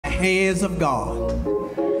hands of God.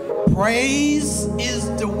 Praise is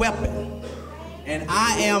the weapon, and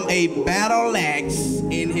I am a battle axe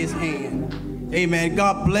in his hand. Amen.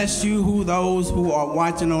 God bless you, those who are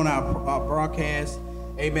watching on our broadcast.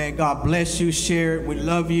 Amen. God bless you. Share it. We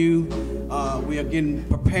love you. We are getting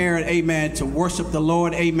prepared, amen, to worship the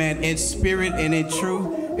Lord, amen, in spirit and in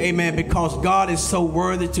truth. Amen, because God is so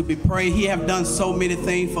worthy to be praised. He have done so many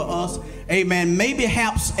things for us. Amen. Maybe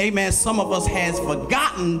perhaps, amen, some of us has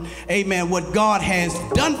forgotten, amen, what God has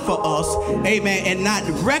done for us, amen, and not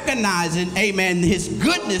recognizing, amen, his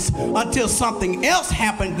goodness until something else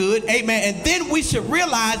happened good, amen. And then we should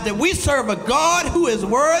realize that we serve a God who is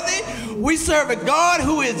worthy. We serve a God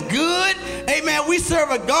who is good, amen. We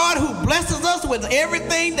serve a God who blesses us with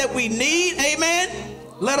everything that we need, amen.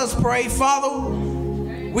 Let us pray. Father,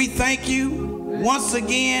 we thank you once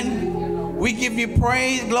again. We give you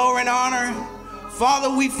praise, glory, and honor. Father,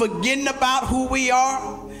 we forgetting about who we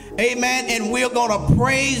are. Amen. And we're going to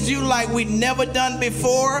praise you like we never done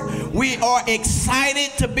before. We are excited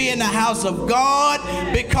to be in the house of God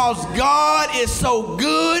because God is so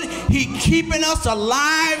good. He keeping us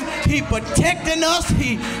alive. He protecting us.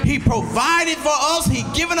 He provided for us. He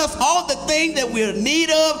giving us all the things that we're in need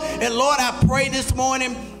of. And Lord, I pray this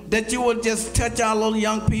morning that you will just touch our little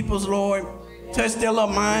young peoples, Lord. Touch their little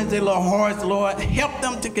minds, their little hearts, Lord. Help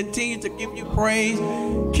them to continue to give you praise.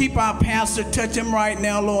 Keep our pastor, touch him right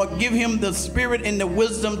now, Lord. Give him the spirit and the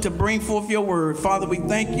wisdom to bring forth your word. Father, we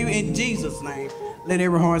thank you in Jesus' name. Let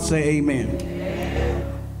every heart say amen.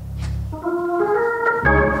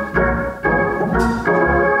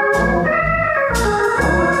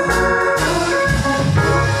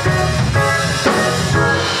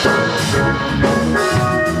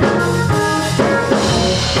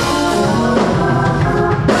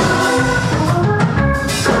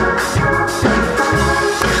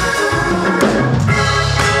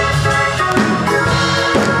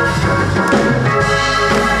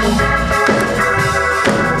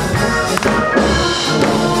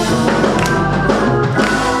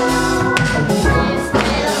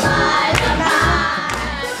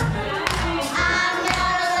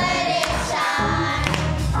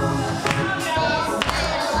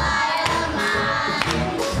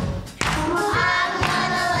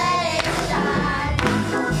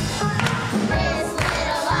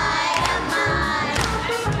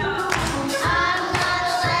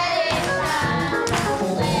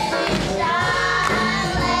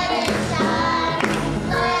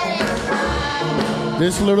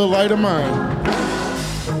 This little light of mine.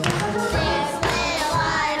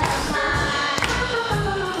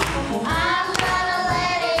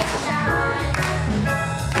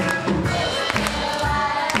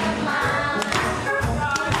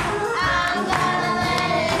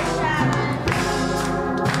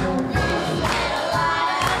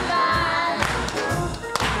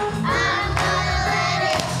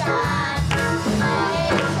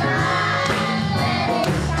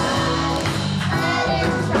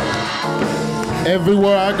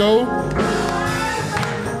 Everywhere I go,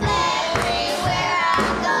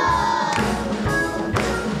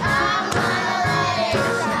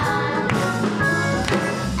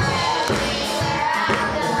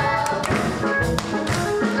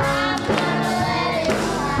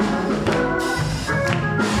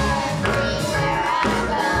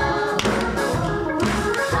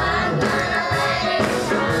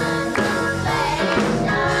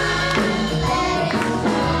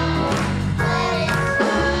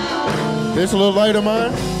 this little light of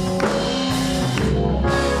mine.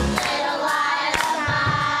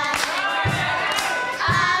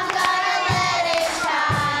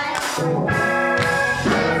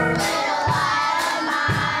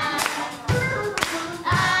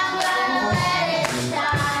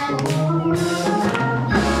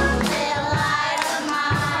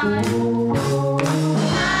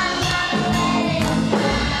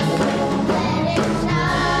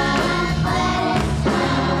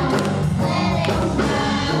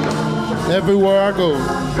 Everywhere I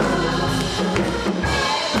go.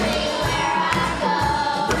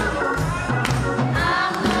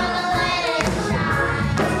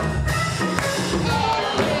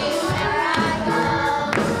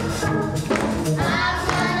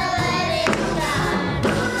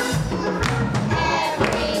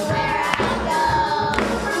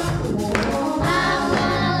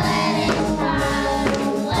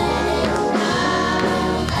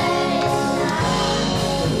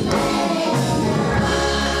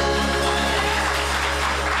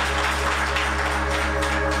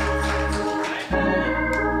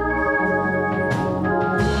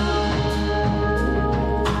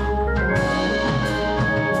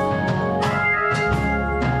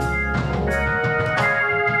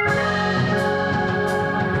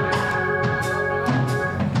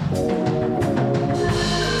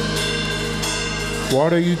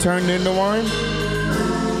 Water you turned into wine?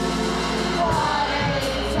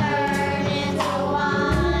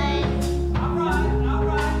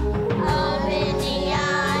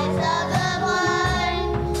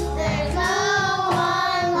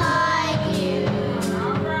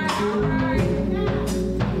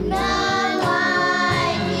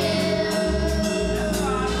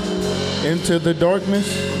 Into the darkness?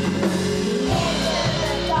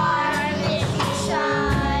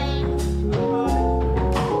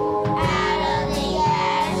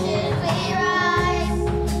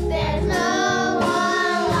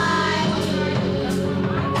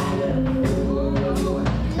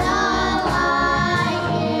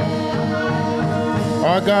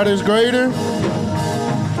 Our God is greater.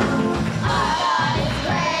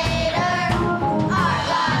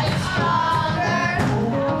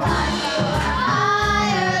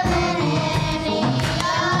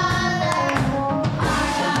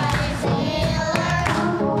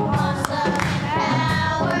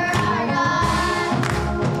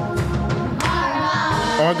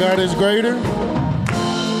 Our God is greater.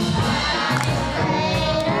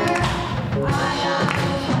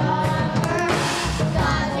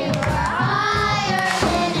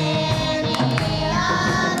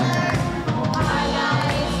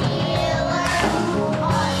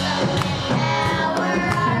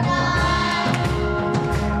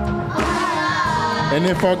 And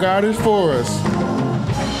if our God is for us,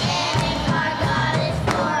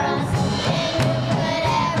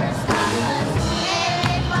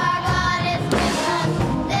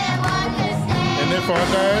 and if our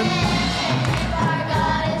God,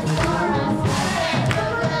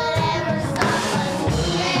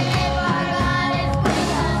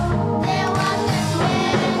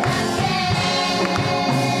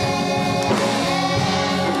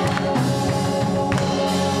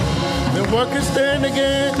 then what can stand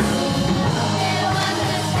against?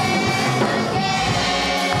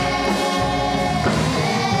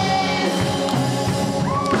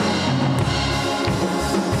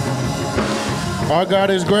 Our God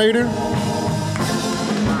is greater.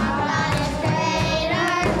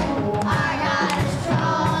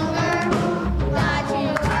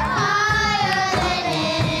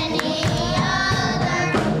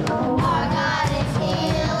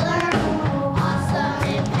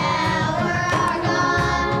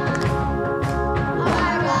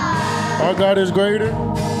 Our God is greater.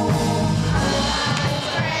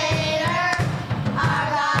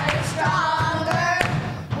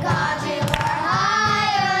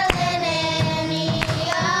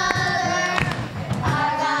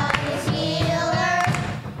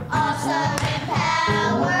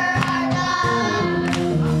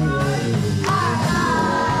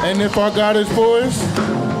 And if our God is for us,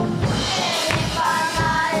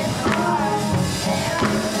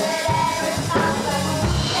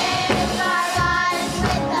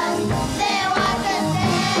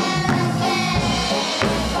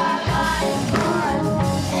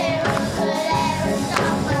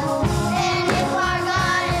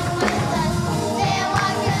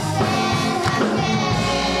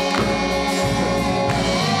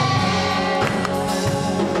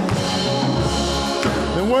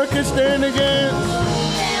 then what can stand against?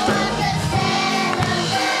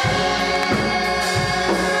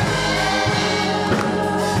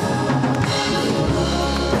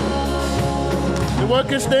 Then what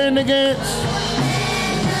can stand against?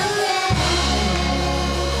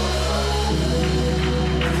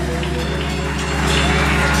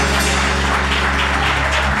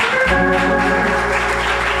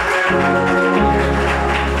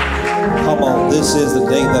 Come on, this is the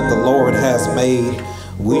day that the Lord has made.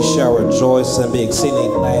 We shall rejoice and be exceedingly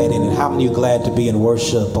glad in it. How many of you glad to be in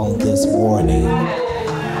worship on this morning?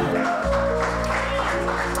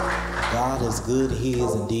 God is good. He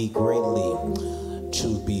is indeed greatly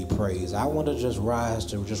to be praised. I want to just rise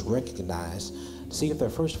to just recognize, see if there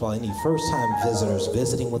are, first of all, any first-time visitors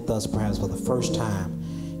visiting with us perhaps for the first time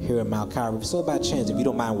here in Mount Calvary. So by chance, if you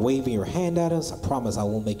don't mind waving your hand at us, I promise I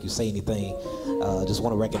won't make you say anything. Just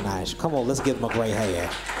want to recognize you. Come on, let's give them a great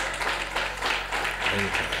hand.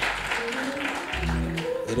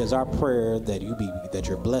 It is our prayer that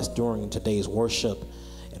you're blessed during today's worship,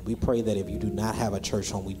 and we pray that if you do not have a church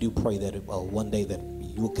home, we do pray that one day that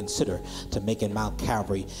you will consider to making Mount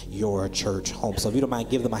Calvary your church home. So if you don't mind,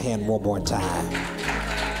 give them a hand one more time.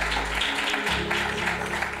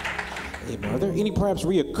 Amen. Are there any perhaps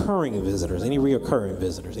reoccurring visitors? Any reoccurring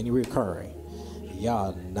visitors? Any reoccurring?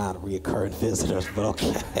 Y'all not reoccurring visitors, but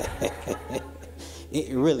okay.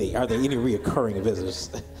 Really, are there any reoccurring visitors?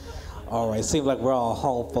 All right, seems like we're all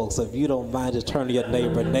home, folks. So if you don't mind, just turn to your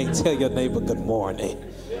neighbor and tell your neighbor good morning.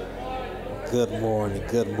 Good morning,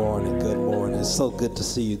 good morning, good morning. It's so good to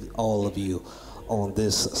see you, all of you on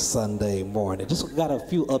this Sunday morning. Just got a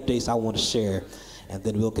few updates I want to share, and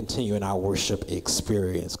then we'll continue in our worship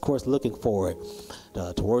experience. Of course, looking forward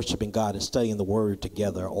to worshiping God and studying the Word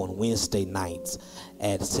together on Wednesday nights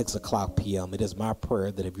at 6 o'clock p.m. It is my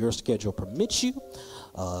prayer that if your schedule permits you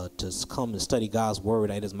to come and study God's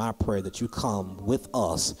Word, it is my prayer that you come with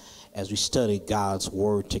us as we study God's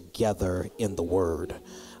Word together in the Word.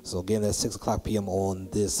 So again, that's 6 o'clock p.m. on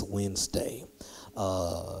this Wednesday.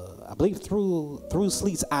 I believe Through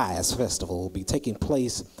Sleet's Eyes Festival will be taking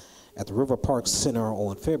place at the River Park Center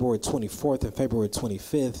on February 24th and February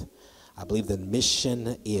 25th. I believe the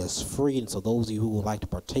admission is free, and so those of you who would like to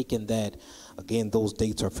partake in that, again, those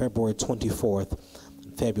dates are February 24th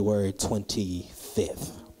and February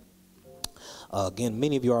 25th. Again,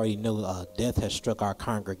 many of you already know death has struck our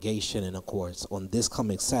congregation, and of course, on this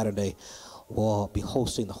coming Saturday, we'll be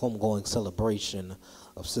hosting the homegoing celebration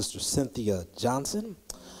of Sister Cynthia Johnson.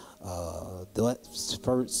 The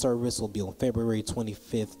first service will be on February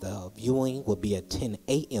 25th. The viewing will be at 10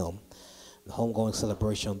 a.m. The homegoing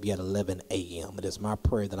celebration will be at 11 a.m. It is my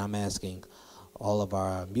prayer that I'm asking all of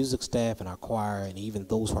our music staff and our choir and even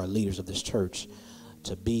those who are leaders of this church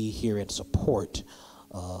to be here in support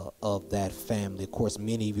of that family. Of course,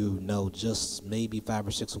 many of you know just maybe 5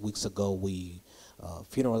 or 6 weeks ago, we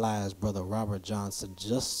funeralized Brother Robert Johnson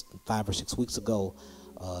just 5 or 6 weeks ago.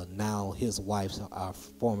 Now his wife, our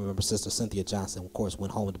former member, Sister Cynthia Johnson, of course,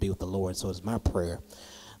 went home to be with the Lord. So it's my prayer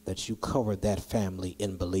that you cover that family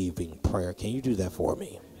in believing prayer. Can you do that for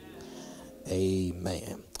me?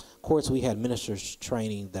 Amen. Of course, we had ministers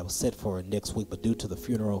training that was set for next week, but due to the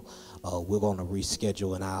funeral, we're going to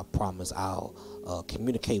reschedule, and I promise I'll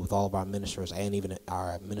communicate with all of our ministers and even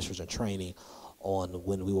our ministers in training on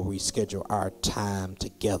when we will reschedule our time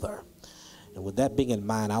together. And with that being in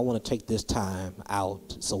mind, I want to take this time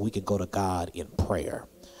out so we can go to God in prayer.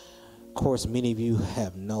 Of course, many of you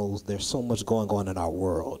have known there's so much going on in our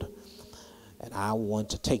world, and I want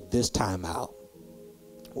to take this time out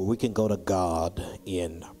where we can go to God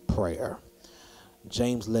in prayer.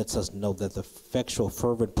 James lets us know that the effectual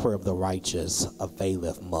fervent prayer of the righteous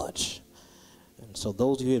availeth much. And so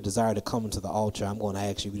those of you who desire to come to the altar, I'm going to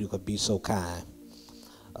ask you if you could be so kind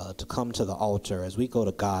to come to the altar as we go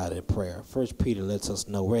to God in prayer. First Peter lets us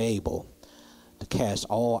know we're able to cast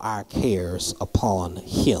all our cares upon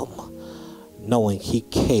him, knowing he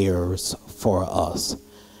cares for us.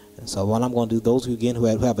 And so what I'm going to do, those of you again who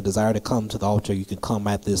have a desire to come to the altar, you can come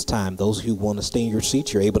at this time. Those who want to stay in your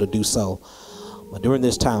seats, you're able to do so. But during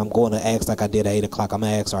this time, I'm going to ask, like I did at 8 o'clock, I'm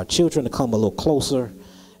going to ask our children to come a little closer.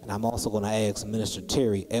 And I'm also going to ask Minister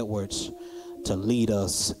Terry Edwards to lead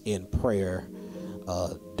us in prayer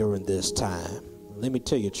during this time. Let me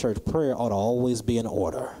tell you, church, prayer ought to always be in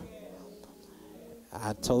order.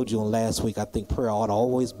 I told you on last week, I think prayer ought to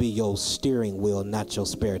always be your steering wheel, not your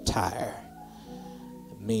spare tire.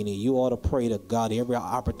 Meaning you ought to pray to God every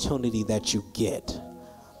opportunity that you get.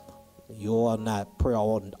 Prayer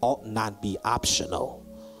ought not be optional,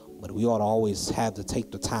 but we ought to always have to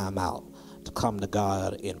take the time out to come to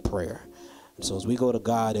God in prayer. And so as we go to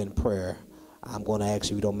God in prayer, I'm going to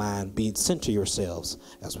ask you, if you don't mind, center yourselves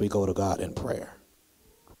as we go to God in prayer.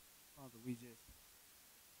 Father,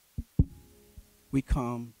 we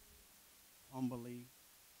come humbly,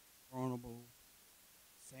 vulnerable,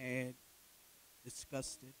 sad,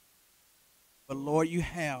 disgusted. But Lord, you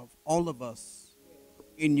have all of us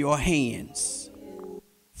in your hands.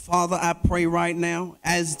 Father, I pray right now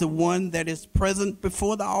as the one that is present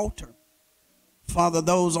before the altar. Father,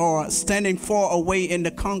 those are standing far away in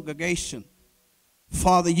the congregation.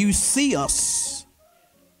 Father, you see us.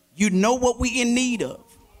 You know what we're in need of.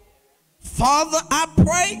 Father, I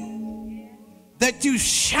pray that you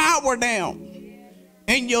shower down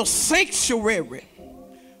in your sanctuary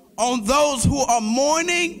on those who are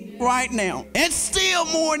mourning right now and still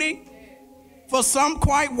mourning for some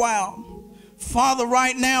quite a while. Father,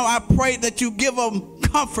 right now, I pray that you give them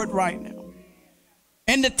comfort right now.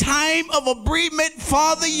 In the time of bereavement,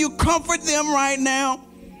 Father, you comfort them right now.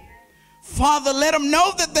 Father, let them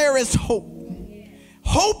know that there is hope.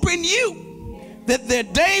 Hope in you that their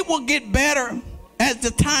day will get better as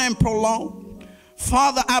the time prolongs.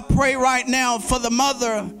 Father, I pray right now for the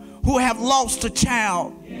mother who have lost a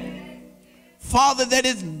child. Father, that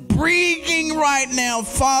is breathing right now.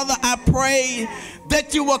 Father, I pray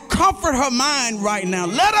that you will comfort her mind right now.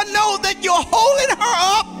 Let her know that you're holding her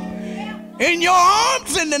up in your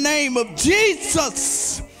arms in the name of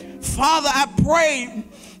Jesus. Father, I pray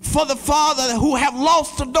for the father who have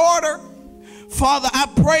lost a daughter. Father, I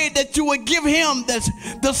pray that you would give him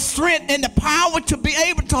the strength and the power to be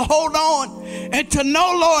able to hold on and to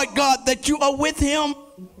know, Lord God, that you are with him.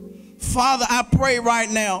 Father, I pray right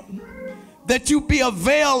now that you be a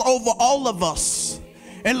veil over all of us.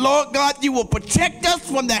 And Lord God, you will protect us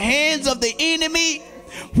from the hands of the enemy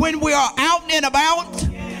when we are out and about.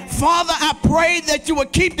 Father, I pray that you will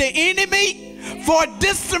keep the enemy for a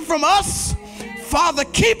distance from us. Father,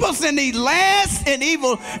 keep us in these last and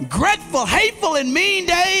evil, dreadful, hateful, and mean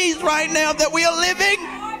days right now that we are living.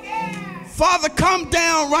 Father, come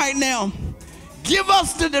down right now. Give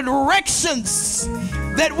us the directions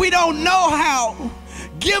that we don't know how.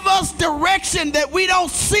 Give us direction that we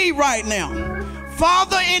don't see right now.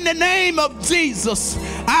 Father, in the name of Jesus,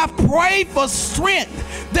 I pray for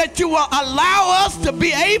strength that you will allow us to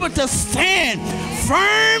be able to stand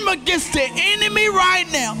firm against the enemy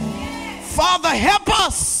right now. Father, help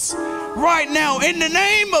us right now in the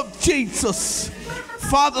name of Jesus.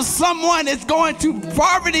 Father, someone is going through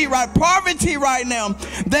poverty right now.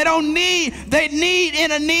 They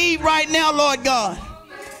need right now, Lord God.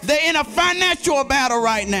 They're in a financial battle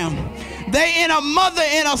right now. They're in a mother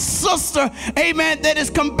and a sister, amen, that is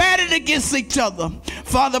combated against each other.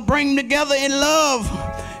 Father, bring them together in love.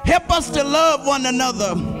 Help us to love one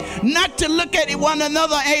another. Not to look at one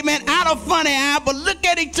another, amen, out of funny eye, but look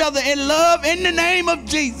at each other in love in the name of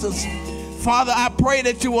Jesus. Father, I pray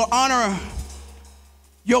that you will honor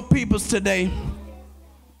your peoples today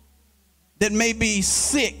that may be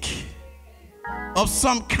sick of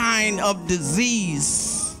some kind of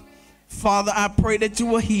disease. Father, I pray that you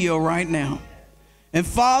will heal right now. And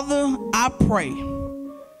Father, I pray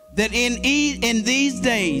that in these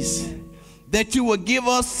days that you will give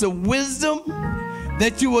us the wisdom,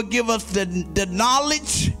 that you will give us the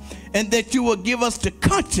knowledge, and that you will give us the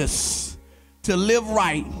conscience to live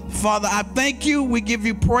right. Father, I thank you. We give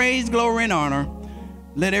you praise, glory, and honor.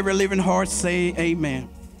 Let every living heart say amen.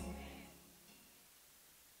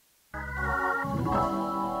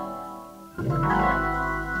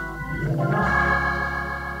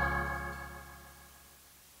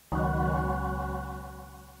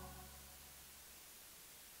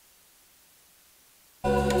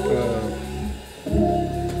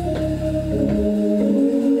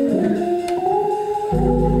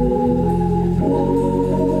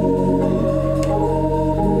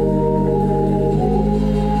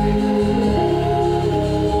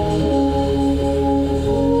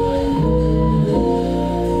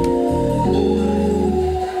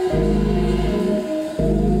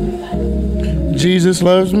 Jesus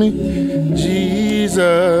loves me.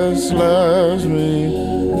 Jesus loves me.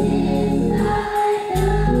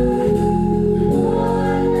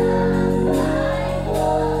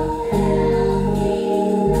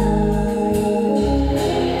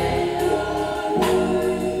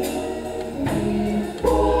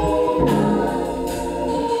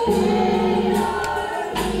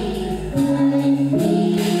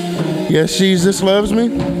 Yes, Jesus loves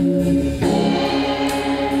me.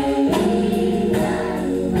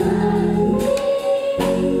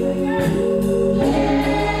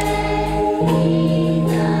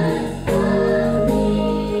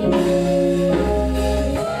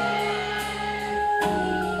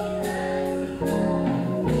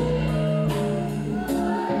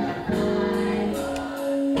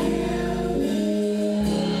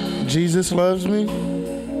 Jesus loves me.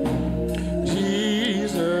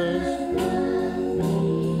 Jesus.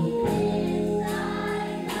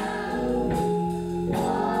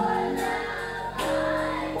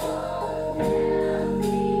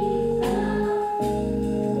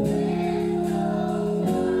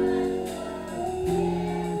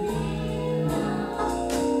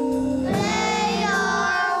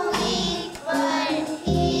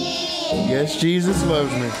 Yes, Jesus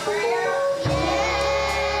loves me.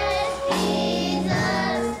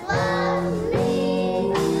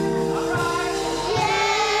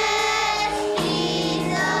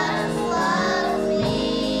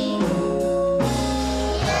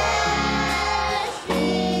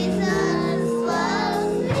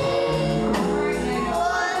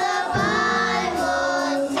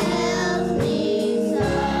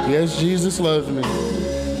 Yes, Jesus loves me.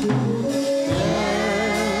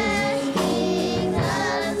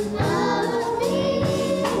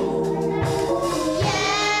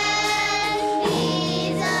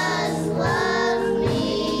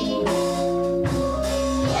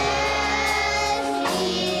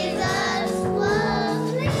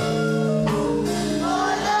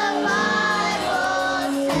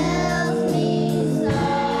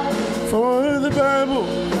 For the Bible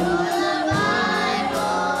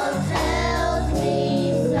tells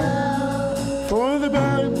me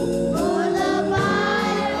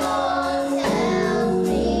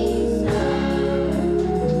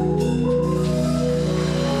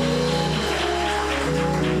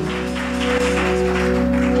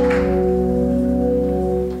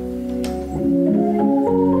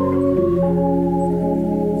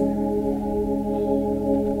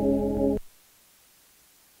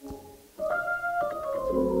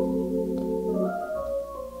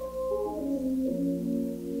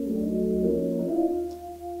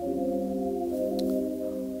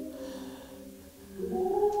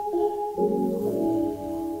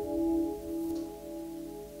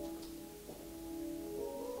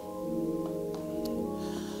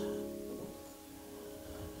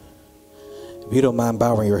If you don't mind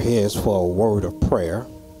bowing your heads for a word of prayer,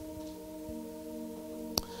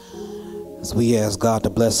 as we ask God to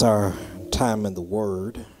bless our time in the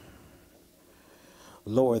Word.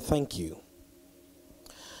 Lord, thank you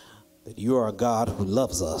that you are a God who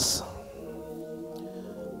loves us.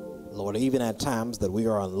 Lord, even at times that we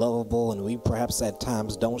are unlovable and we perhaps at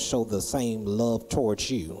times don't show the same love towards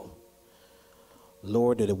you.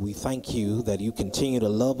 Lord, that we thank you that you continue to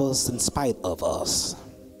love us in spite of us.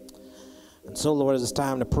 And so, Lord, as it's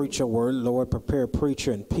time to preach your word, Lord, prepare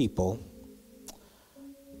preacher and people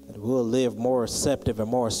that we'll live more receptive and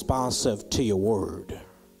more responsive to your word.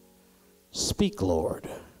 Speak, Lord.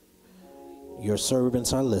 Your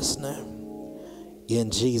servants are listening. In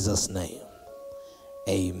Jesus' name,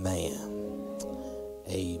 amen.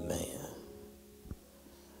 Amen.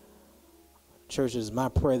 Church, it's my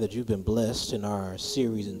prayer that you've been blessed in our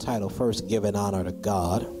series entitled First Giving Honor to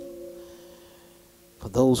God. For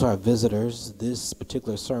those who are visitors, this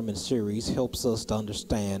particular sermon series helps us to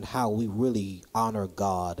understand how we really honor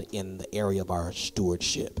God in the area of our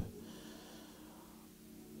stewardship.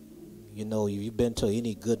 You know, if you've been to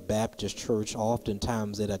any good Baptist church,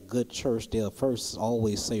 oftentimes at a good church, they'll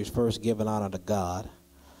always say, first giving honor to God,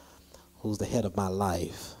 who's the head of my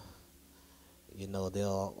life. You know,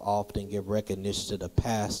 they'll often give recognition to the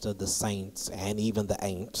pastor, the saints, and even the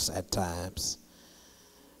ain'ts at times.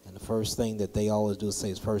 And the first thing that they always do is say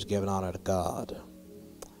is first giving honor to God.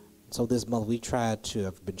 So this month we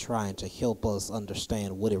have been trying to help us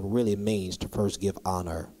understand what it really means to first give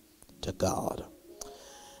honor to God.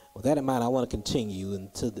 With that in mind, I want to continue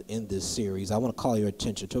in this series. I want to call your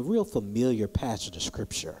attention to a real familiar passage of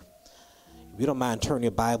Scripture. If you don't mind, turn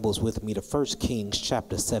your Bibles with me to 1 Kings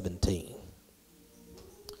chapter 17.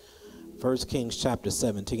 1 Kings chapter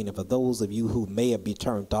 17, and for those of you who may be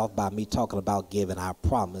turned off by me talking about giving, I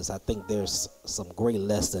promise, I think there's some great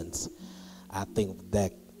lessons I think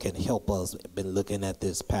that can help us been looking at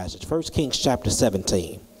this passage. 1 Kings chapter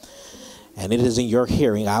 17, and it is in your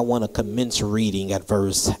hearing. I want to commence reading at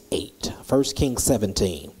verse 8. 1 Kings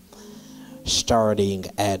 17, starting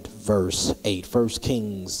at verse 8. 1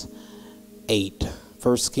 Kings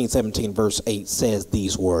 17, verse 8 says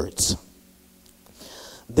these words.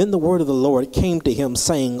 Then the word of the Lord came to him,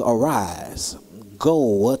 saying, Arise,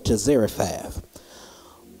 go to Zarephath,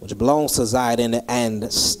 which belongs to Zidon, and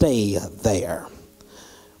stay there.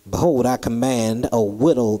 Behold, I command a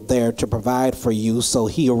widow there to provide for you. So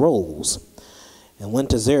he arose and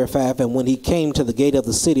went to Zarephath, and when he came to the gate of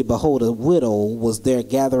the city, behold, a widow was there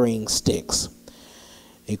gathering sticks.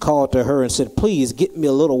 He called to her and said, Please get me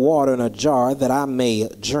a little water in a jar that I may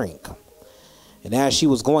drink. And as she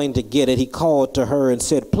was going to get it, he called to her and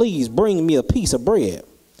said, Please bring me a piece of bread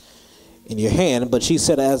in your hand. But she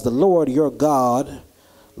said, As the Lord your God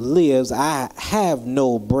lives, I have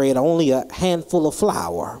no bread, only a handful of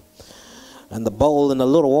flour, and the bowl and a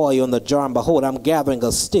little oil in the jar. And behold, I'm gathering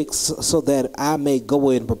of sticks so that I may go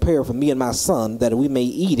and prepare for me and my son, that we may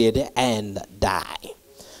eat it and die.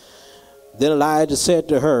 Then Elijah said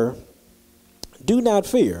to her, Do not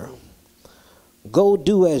fear. Go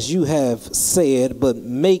do as you have said, but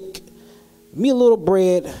make me a little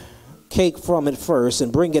bread cake from it first,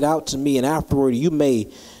 and bring it out to me, and afterward you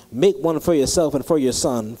may make one for yourself and for your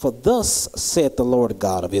son. For thus saith the Lord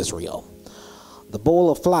God of Israel, the bowl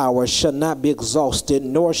of flour shall not be exhausted,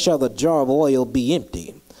 nor shall the jar of oil be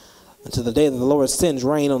empty, until the day that the Lord sends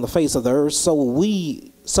rain on the face of the earth.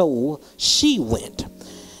 So she went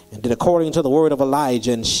and did according to the word of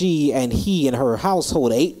Elijah, and he and her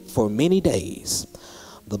household ate for many days.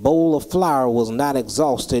 The bowl of flour was not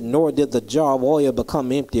exhausted, nor did the jar of oil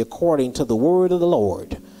become empty, according to the word of the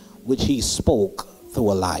Lord, which he spoke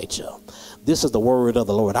through Elijah. This is the word of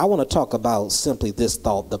the Lord. I want to talk about simply this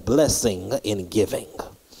thought, the blessing in giving.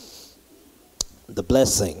 The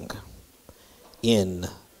blessing in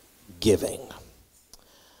giving.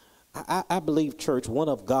 I believe, church, one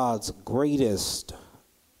of God's greatest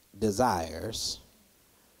desires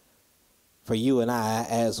for you and I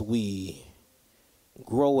as we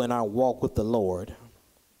grow in our walk with the Lord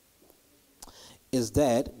is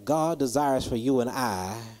that God desires for you and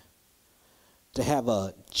I to have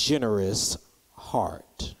a generous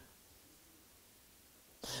heart.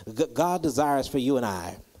 God desires for you and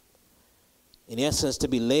I, in essence, to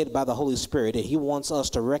be led by the Holy Spirit, and he wants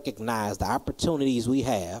us to recognize the opportunities we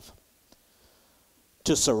have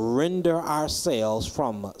to surrender ourselves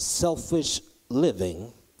from selfish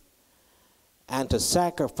living and to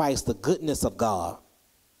sacrifice the goodness of God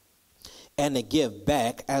and to give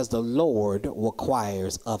back as the Lord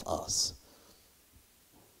requires of us.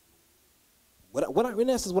 In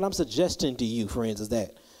essence, what I'm suggesting to you, friends, is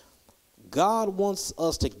that God wants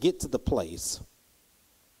us to get to the place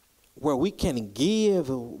where we can give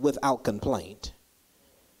without complaint,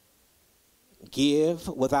 give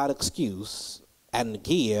without excuse, and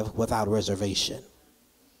give without reservation.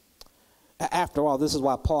 After all, this is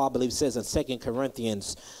why Paul, I believe, says in 2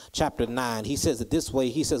 Corinthians chapter 9, he says it this way.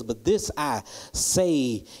 He says, but this I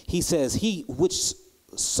say, he says, he which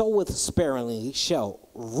soweth sparingly shall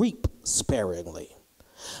reap sparingly.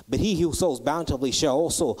 But he who sows bountifully shall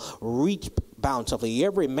also reap bountifully.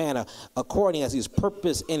 Every man according as his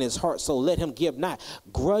purpose in his heart, so let him give not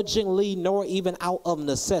grudgingly nor even out of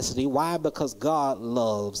necessity. Why? Because God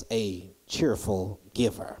loves a cheerful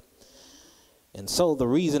giver. And so the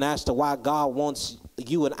reason as to why God wants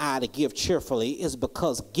you and I to give cheerfully is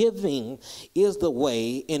because giving is the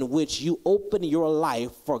way in which you open your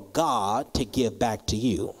life for God to give back to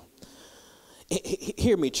you.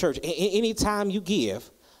 Hear me, church. Anytime you give,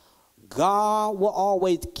 God will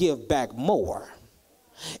always give back more.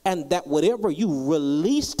 And that whatever you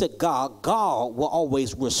release to God, God will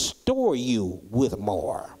always restore you with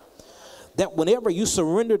more. That whenever you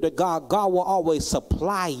surrender to God, God will always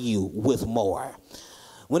supply you with more.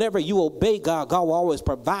 Whenever you obey God, God will always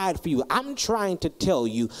provide for you. I'm trying to tell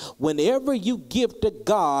you, whenever you give to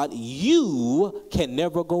God, you can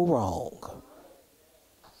never go wrong.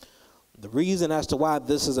 The reason as to why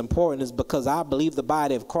this is important is because I believe the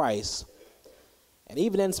body of Christ, and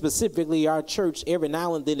even then specifically our church, every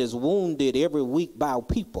now and then is wounded every week by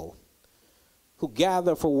people who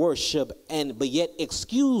gather for worship but yet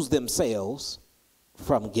excuse themselves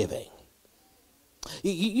from giving.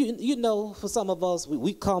 You know, for some of us,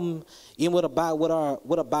 we come in with a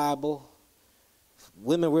Bible.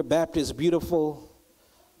 Women, we're Baptist beautiful.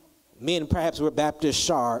 Men, perhaps we're Baptist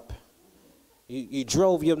sharp. You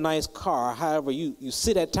drove your nice car. However, you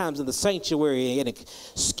sit at times in the sanctuary and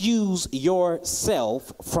excuse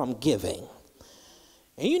yourself from giving.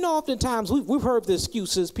 And you know, oftentimes we've heard the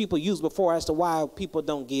excuses people use before as to why people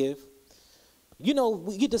don't give. You know,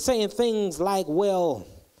 we get to saying things like, well,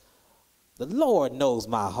 the Lord knows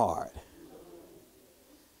my heart.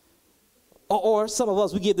 Or some of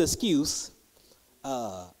us, we give the excuse,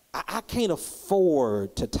 I can't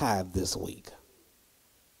afford to tithe this week.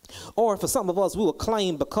 Or for some of us, we will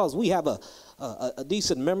claim because we have a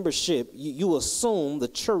decent membership, you assume the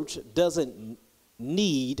church doesn't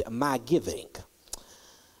need my giving.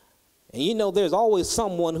 And you know, there's always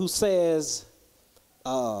someone who says,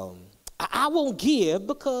 I won't give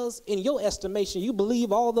because in your estimation, you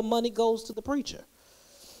believe all the money goes to the preacher.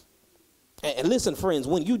 And listen, friends,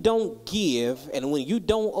 when you don't give and when you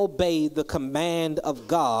don't obey the command of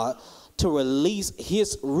God to release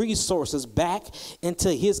his resources back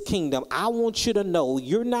into his kingdom, I want you to know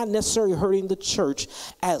you're not necessarily hurting the church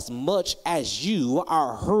as much as you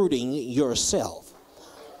are hurting yourself.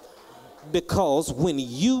 Because when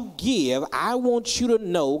you give, I want you to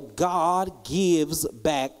know God gives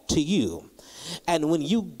back to you. And when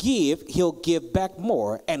you give, he'll give back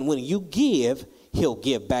more. And when you give, he'll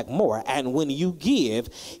give back more. And when you give,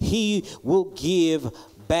 he will give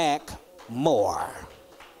back more.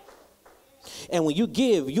 And when you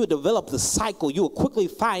give, you develop the cycle. You will quickly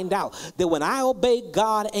find out that when I obey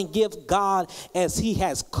God and give God as he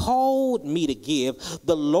has called me to give,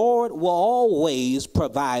 the Lord will always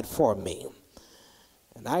provide for me.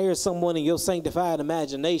 And I hear someone in your sanctified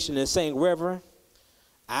imagination is saying, Reverend,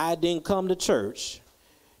 I didn't come to church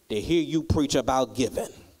to hear you preach about giving.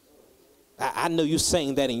 I know you're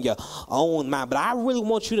saying that in your own mind, but I really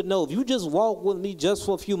want you to know, if you just walk with me just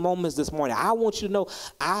for a few moments this morning, I want you to know,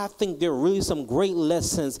 I think there are really some great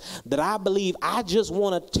lessons that I believe I just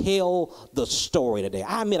want to tell the story today.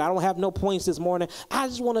 I admit I don't have no points this morning. I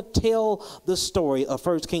just want to tell the story of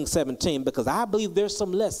 1 Kings 17 because I believe there's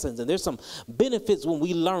some lessons and there's some benefits when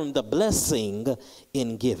we learn the blessing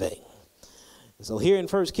in giving. So here in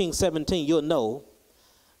 1 Kings 17, you'll know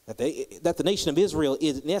that the nation of Israel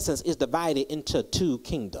is, in essence, is divided into two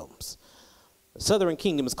kingdoms. The southern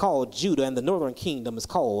kingdom is called Judah, and the northern kingdom is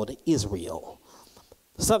called Israel.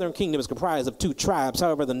 The southern kingdom is comprised of 2 tribes.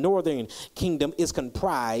 However, the northern kingdom is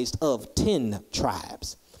comprised of 10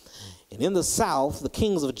 tribes. And in the south, the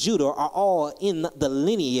kings of Judah are all in the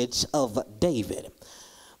lineage of David.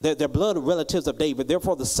 They're blood relatives of David.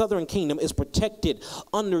 Therefore, the southern kingdom is protected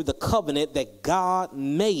under the covenant that God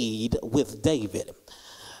made with David.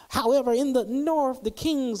 However, in the north, the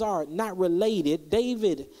kings are not related.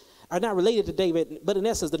 Are not related to David, but in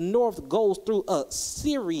essence, the north goes through a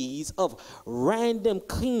series of random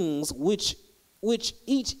kings, which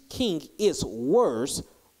each king is worse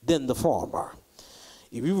than the former.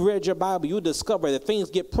 If you read your Bible, you'll discover that things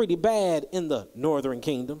get pretty bad in the northern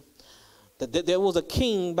kingdom. There was a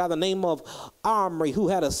king by the name of Omri who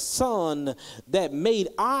had a son that made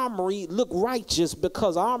Omri look righteous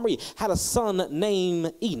because Omri had a son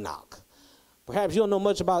named Enoch. Perhaps you don't know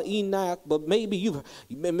much about Enoch, but maybe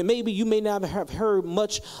you may not have heard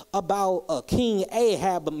much about King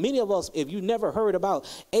Ahab. But many of us, if you never heard about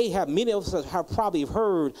Ahab, many of us have probably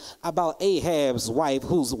heard about Ahab's wife,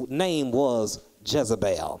 whose name was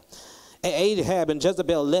Jezebel. Ahab and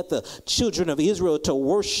Jezebel led the children of Israel to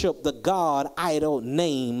worship the god idol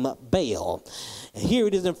named Baal. And here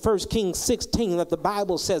it is in 1 Kings 16 that the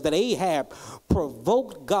Bible says that Ahab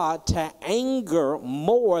provoked God to anger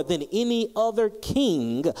more than any other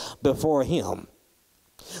king before him.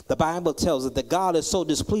 The Bible tells us that God is so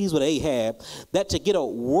displeased with Ahab that to get a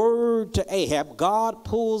word to Ahab, God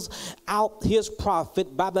pulls out his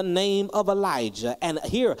prophet by the name of Elijah. And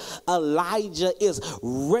here Elijah is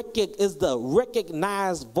the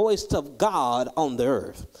recognized voice of God on the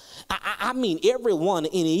earth. I mean, everyone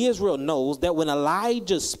in Israel knows that when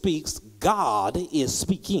Elijah speaks, God is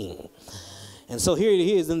speaking. And so here it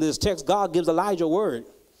is in this text, God gives Elijah a word.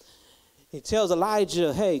 He tells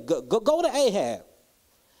Elijah, hey, go to Ahab.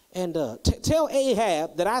 And tell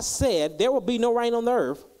Ahab that I said there will be no rain on the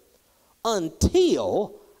earth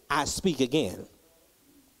until I speak again.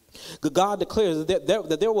 God declares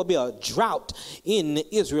that there will be a drought in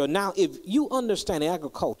Israel. Now, if you understand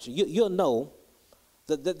agriculture, you'll know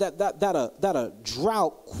that a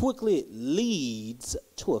drought quickly leads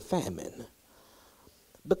to a famine.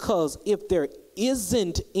 Because if there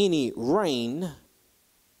isn't any rain,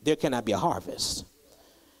 there cannot be a harvest.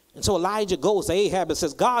 And so Elijah goes to Ahab and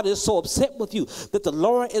says, God is so upset with you that the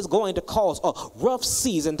Lord is going to cause a rough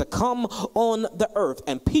season to come on the earth,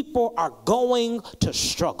 and people are going to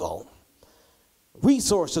struggle.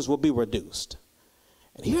 Resources will be reduced.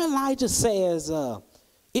 And here Elijah says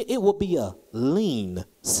it will be a lean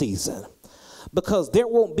season, because there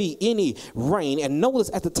won't be any rain. And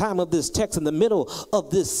notice at the time of this text, in the middle of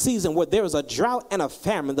this season where there is a drought and a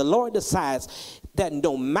famine, the Lord decides that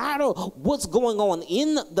no matter what's going on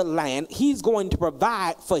in the land, he's going to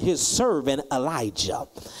provide for his servant Elijah.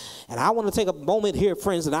 And I want to take a moment here,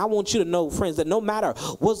 friends, and I want you to know, friends, that no matter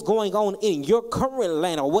what's going on in your current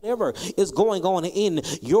land or whatever is going on in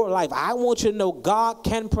your life, I want you to know God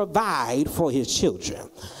can provide for his children.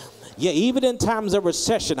 Yeah, even in times of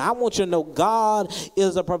recession, I want you to know God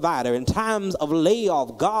is a provider. In times of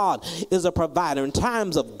layoff, God is a provider. In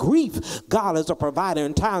times of grief, God is a provider.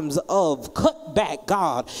 In times of cutback,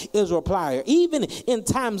 God is a provider. Even in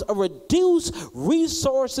times of reduced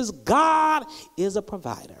resources, God is a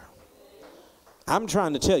provider. I'm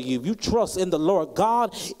trying to tell you, if you trust in the Lord,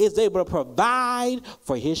 God is able to provide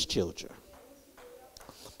for his children.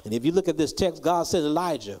 And if you look at this text, God says,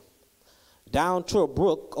 Elijah, down to a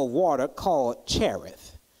brook of water called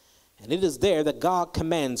Cherith. And it is there that God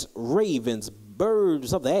commands ravens,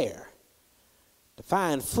 birds of the air, to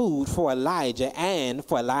find food for Elijah and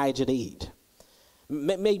for Elijah to eat.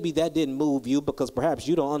 Maybe that didn't move you because perhaps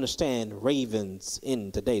you don't understand ravens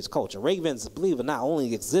in today's culture. Ravens, believe it or not,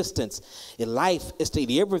 only existence in life is to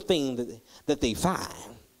eat everything that they find.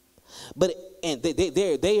 But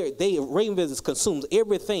ravens consumes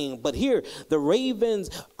everything. But here, the ravens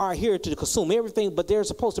are here to consume everything, but they're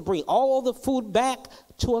supposed to bring all the food back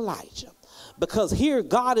to Elijah. Because here,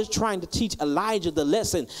 God is trying to teach Elijah the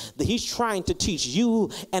lesson that he's trying to teach you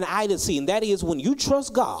and I to see. And that is, when you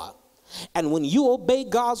trust God, and when you obey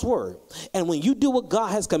God's word, and when you do what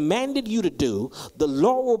God has commanded you to do, the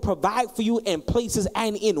Lord will provide for you in places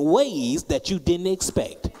and in ways that you didn't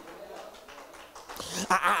expect.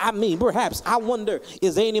 I mean, perhaps, I wonder,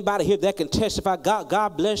 is there anybody here that can testify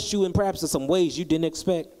God blessed you in perhaps in some ways you didn't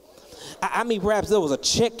expect? I mean, perhaps there was a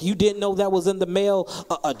check you didn't know that was in the mail,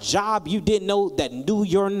 a job you didn't know that knew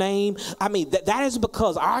your name. I mean, that is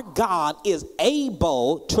because our God is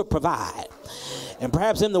able to provide. And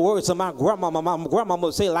perhaps in the words of my grandmama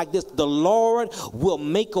would say it like this: the Lord will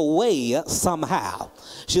make a way somehow.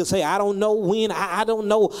 She'll say, I don't know when, I don't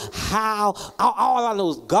know how. All I know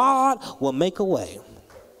is God will make a way.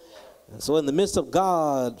 And so in the midst of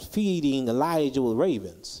God feeding Elijah with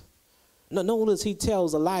ravens, notice he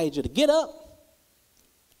tells Elijah to get up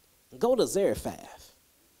and go to Zarephath.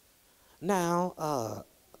 Now,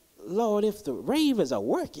 Lord, if the ravens are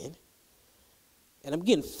working and I'm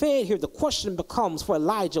getting fed here, the question becomes for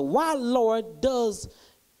Elijah, why, Lord, does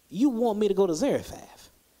you want me to go to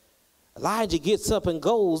Zarephath? Elijah gets up and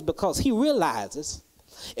goes because he realizes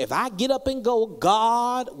if I get up and go,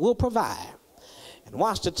 God will provide. And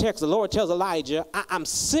watch the text. The Lord tells Elijah, I'm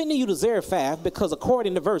sending you to Zarephath because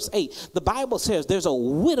according to verse 8, the Bible says there's a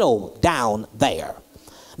widow down there.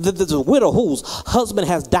 The widow whose husband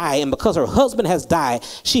has died, and because her husband has died,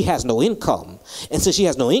 she has no income. And since she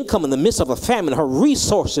has no income in the midst of a famine, her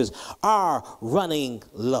resources are running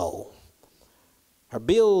low. Her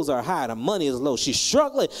bills are high, her money is low. She's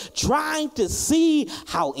struggling, trying to see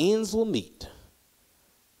how ends will meet.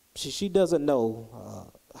 She doesn't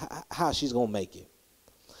know how she's going to make it.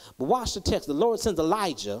 But watch the text. The Lord sends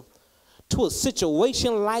Elijah to a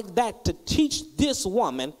situation like that to teach this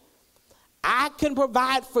woman, I can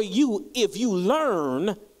provide for you if you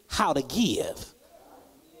learn how to give.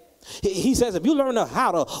 He says if you learn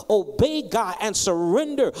how to obey God and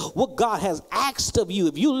surrender what God has asked of you,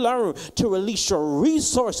 if you learn to release your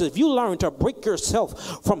resources, if you learn to break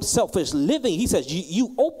yourself from selfish living, he says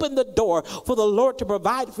you open the door for the Lord to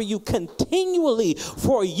provide for you continually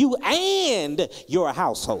for you and your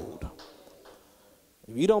household.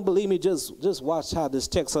 If you don't believe me, just watch how this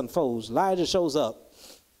text unfolds. Elijah shows up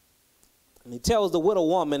and he tells the widow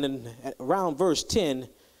woman, and around verse 10,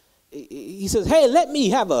 he says, hey, let me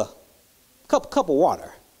have a cup of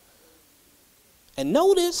water. And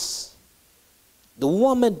notice the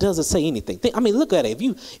woman doesn't say anything. Look at it.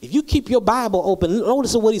 If you keep your Bible open,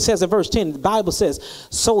 notice what he says in verse 10. The Bible says,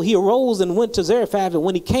 so he arose and went to Zarephath, and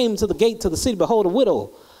when he came to the gate to the city, behold, a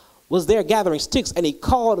widow was there gathering sticks, and he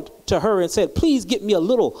called to her and said, please get me a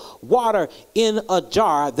little water in a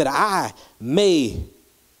jar that I may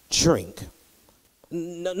drink.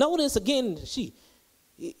 Notice again,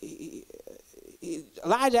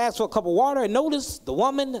 Elijah asked for a cup of water, and notice the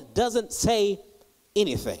woman doesn't say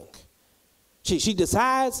anything. She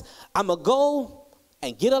decides, I'm going to go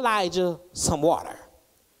and get Elijah some water.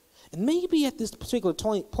 And maybe at this particular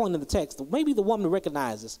point in the text, maybe the woman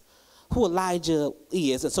recognizes who Elijah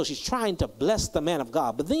is, and so she's trying to bless the man of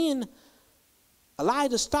God. But then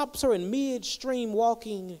Elijah stops her in midstream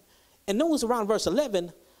walking, and notice around verse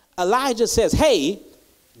 11, Elijah says, hey,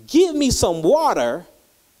 give me some water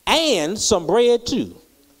and some bread too.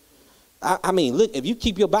 Look, if you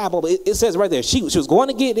keep your Bible, it says right there, she was going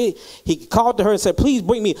to get it. He called to her and said, please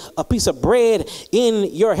bring me a piece of bread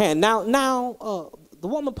in your hand. Now, the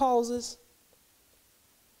woman pauses,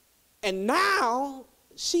 and now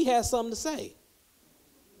she has something to say.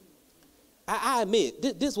 I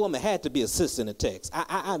admit, this woman had to be a sister in the text.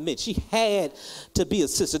 I admit, she had to be a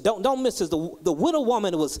sister. Don't miss this. The widow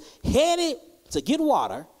woman was headed to get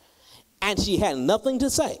water, and she had nothing to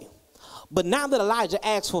say. But now that Elijah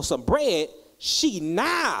asked for some bread, she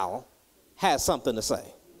now has something to say.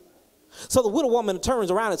 So the widow woman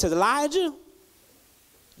turns around and says, Elijah,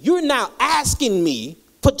 you're now asking me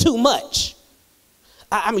for too much.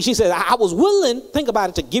 She says, I was willing, think about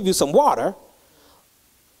it, to give you some water,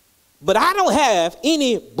 but I don't have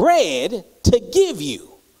any bread to give you.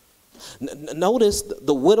 Notice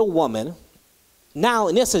the widow woman, now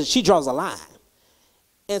in essence, she draws a line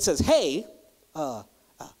and says, hey,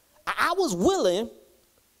 I was willing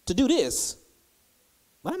to do this,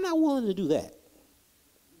 but I'm not willing to do that.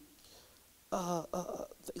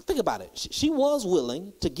 Think about it. She was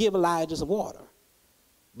willing to give Elijah some water,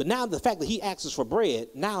 but now the fact that he asks for bread,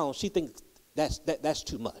 now she thinks that's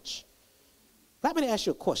too much. Let me ask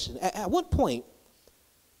you a question. At what point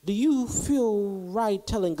do you feel right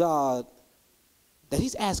telling God that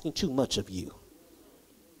he's asking too much of you?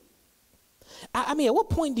 At what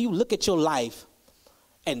point do you look at your life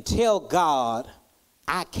and tell God,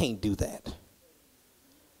 I can't do that?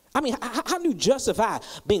 How do you justify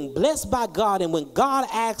being blessed by God, and when God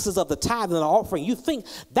asks us of the tithe and the offering, you think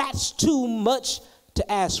that's too much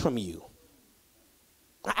to ask from you?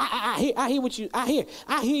 I hear what you, I hear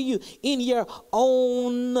you in your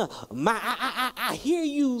own mind. I hear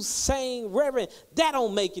you saying, Reverend, that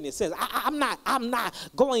don't make any sense. I'm not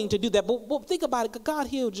going to do that. But think about it. God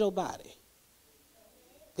healed your body.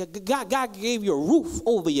 God gave you a roof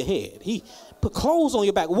over your head. He put clothes on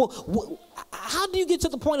your back. How do you get to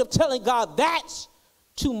the point of telling God that's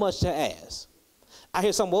too much to ask? I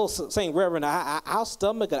hear someone else saying, Reverend, I'll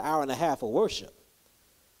stomach an hour and a half of worship.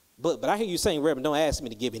 But I hear you saying, Reverend, don't ask me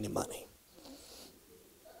to give any money.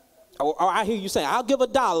 Or I hear you saying, I'll give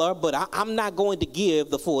 $1, but I'm not going to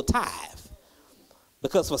give the full tithe.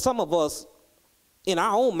 Because for some of us, in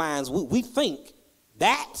our own minds, we think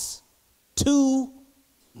that's too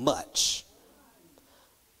much.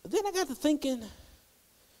 But then I got to thinking,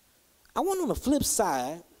 I wonder on the flip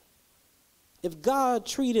side, if God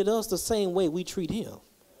treated us the same way we treat him.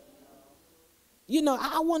 You know,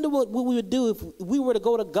 I wonder what we would do if we were to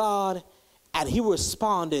go to God and he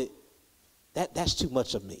responded, that's too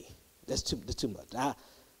much of me. That's too much.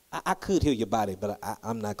 I could heal your body, but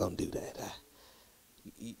I'm not going to do that.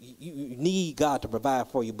 You need God to provide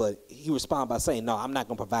for you, but he responded by saying, no, I'm not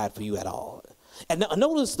going to provide for you at all. And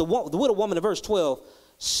notice the widow woman in verse 12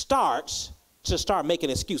 starts making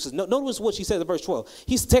excuses. Notice what she says in verse 12.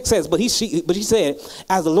 Text says, but he said,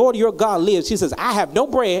 as the Lord your God lives, she says, I have no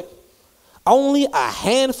bread, only a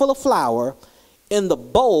handful of flour in the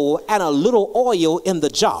bowl and a little oil in the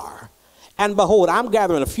jar. And behold, I'm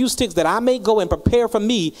gathering a few sticks that I may go and prepare for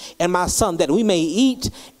me and my son that we may eat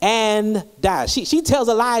and die. She tells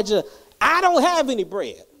Elijah, I don't have any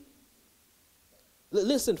bread.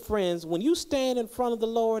 Listen, friends, when you stand in front of the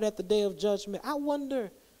Lord at the day of judgment, I wonder,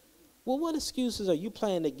 well, what excuses are you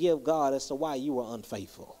planning to give God as to why you were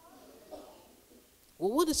unfaithful?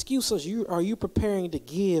 Well, what excuses are you preparing to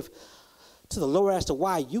give to the Lord as to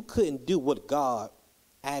why you couldn't do what God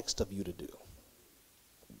asked of you to do?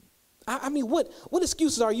 I mean, what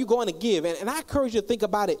excuses are you going to give? And I encourage you to think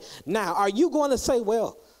about it now. Are you going to say,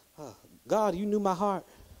 well, God, you knew my heart?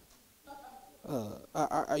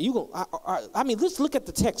 Are you going? I mean, let's look at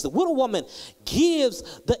the text. The widow woman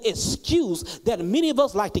gives the excuse that many of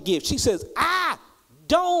us like to give. She says, I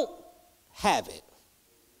don't have it.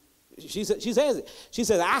 She says it. She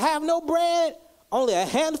says, I have no bread, only a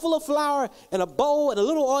handful of flour and a bowl and a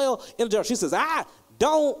little oil in a jar. She says, I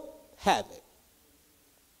don't have it.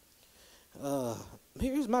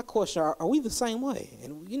 Here's my question. Are we the same way?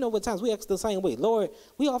 And you know what times we act the same way. Lord,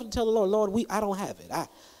 we often tell the Lord, I don't have it.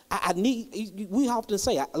 I need, we often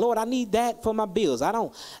say, Lord, I need that for my bills. I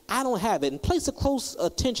don't have it. And place a close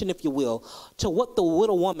attention, if you will, to what the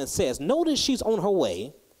widow woman says. Notice she's on her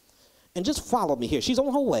way, and just follow me here. She's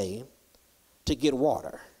on her way to get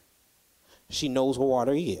water. She knows where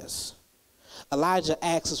water is. Elijah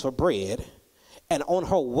asks for bread, and on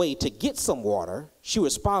her way to get some water, she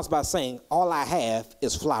responds by saying, all I have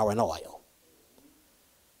is flour and oil.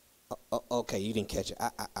 Okay, you didn't catch it.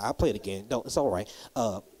 I'll play it again. No, it's all right.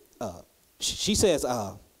 She says,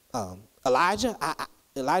 Elijah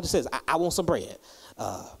says, I want some bread.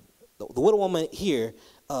 The widow woman here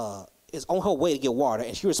is on her way to get water,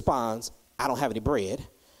 and she responds, I don't have any bread.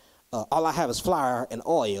 All I have is flour and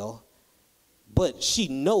oil, but she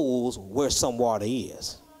knows where some water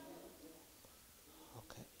is.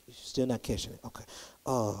 Okay, you're still not catching it. Okay.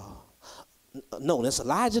 Notice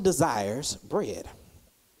Elijah desires bread.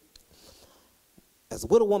 As the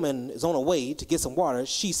widow woman is on her way to get some water,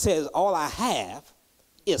 she says, all I have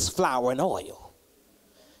is flour and oil.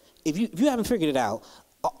 If you haven't figured it out,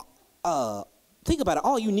 think about it.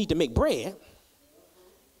 All you need to make bread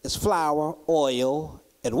is flour, oil,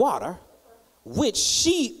 and water, which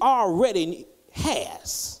she already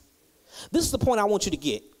has. This is the point I want you to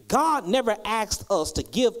get. God never asked us to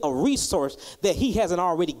give a resource that he hasn't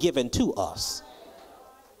already given to us.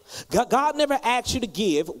 God never asked you to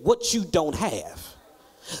give what you don't have.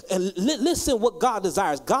 And listen what God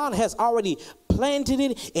desires. God has already planted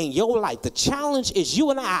it in your life. The challenge is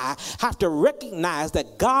you and I have to recognize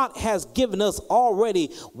that God has given us already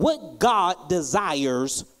what God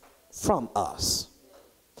desires from us.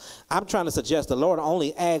 I'm trying to suggest the Lord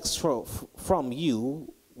only asks from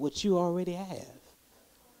you what you already have.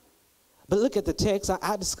 But look at the text.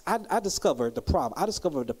 I discovered the problem. I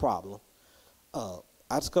discovered the problem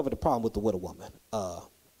with the widow woman.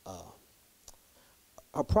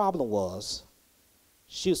 Her problem was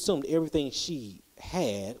she assumed everything she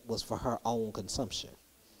had was for her own consumption.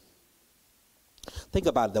 Think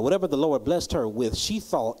about it, that whatever the Lord blessed her with, she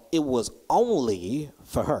thought it was only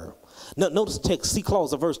for her. Now, notice the text, C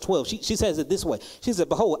clause of verse 12. She says it this way. She said,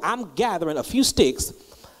 behold, I'm gathering a few sticks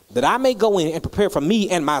that I may go in and prepare for me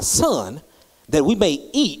and my son that we may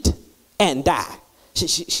eat and die.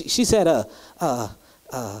 She said,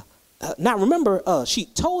 now remember, she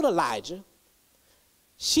told Elijah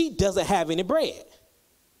she doesn't have any bread.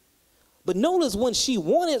 But notice when she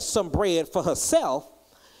wanted some bread for herself,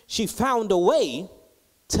 she found a way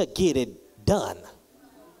to get it done.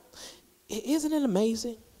 Isn't it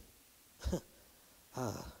amazing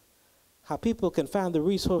how people can find the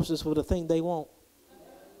resources for the thing they want?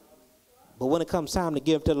 But when it comes time to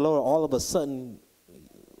give to the Lord, all of a sudden,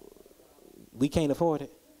 we can't afford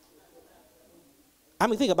it. I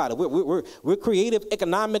mean, think about it. We're creative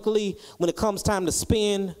economically when it comes time to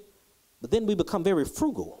spend, but then we become very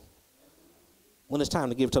frugal when it's time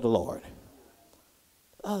to give to the Lord.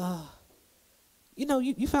 You know,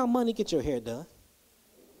 you found money to get your hair done.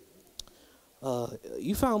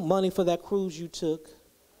 You found money for that cruise you took.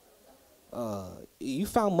 You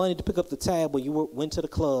found money to pick up the tab when you went to the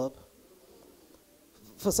club.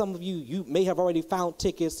 For some of you, you may have already found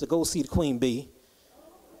tickets to go see the Queen Bee.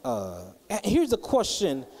 Here's the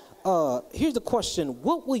question.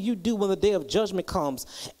 What will you do when the day of judgment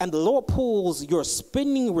comes and the Lord pulls your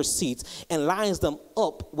spending receipts and lines them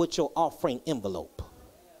up with your offering envelope?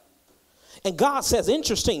 And God says,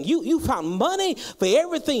 interesting, you found money for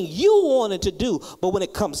everything you wanted to do, but when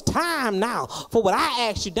it comes time now for what I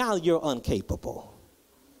asked you now, you're incapable.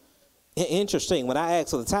 Interesting, when I asked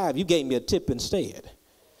for the tithe, you gave me a tip instead.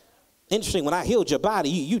 Interesting, when I healed your body,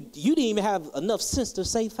 you didn't even have enough sense to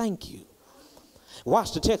say thank you.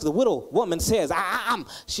 Watch the text. The widow woman says, I'm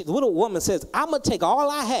going to take all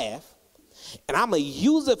I have, and I'm going to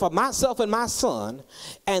use it for myself and my son,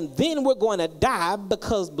 and then we're going to die,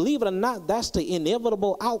 because believe it or not, that's the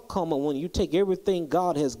inevitable outcome of when you take everything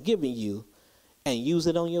God has given you and use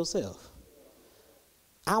it on yourself.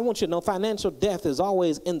 I want you to know financial death is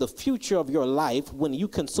always in the future of your life when you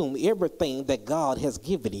consume everything that God has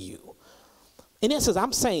given you. In essence,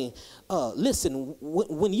 I'm saying, listen,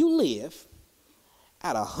 when you live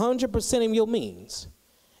at 100% of your means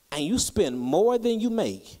and you spend more than you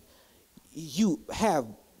make, you have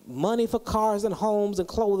money for cars and homes and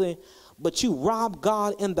clothing, but you rob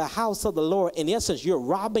God in the house of the Lord. In essence, you're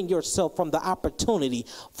robbing yourself from the opportunity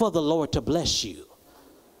for the Lord to bless you.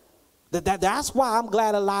 That's why I'm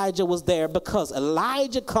glad Elijah was there, because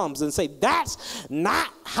Elijah comes and say, that's not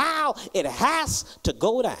how it has to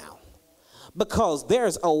go down. Because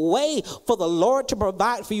there's a way for the Lord to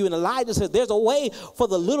provide for you. And Elijah says, there's a way for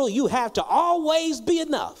the little you have to always be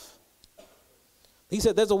enough. He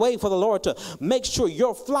said, there's a way for the Lord to make sure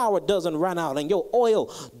your flour doesn't run out and your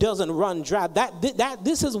oil doesn't run dry.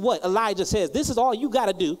 This is what Elijah says. This is all you got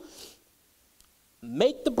to do.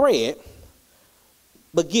 Make the bread,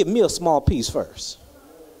 but give me a small piece first.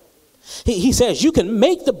 He says you can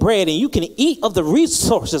make the bread and you can eat of the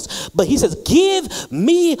resources, but he says, give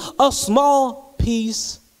me a small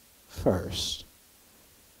piece first.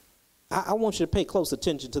 I want you to pay close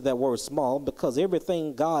attention to that word small, because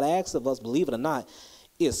everything God asks of us, believe it or not,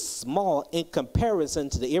 is small in comparison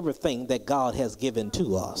to everything that God has given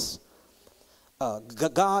to us.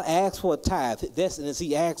 God asks for a tithe.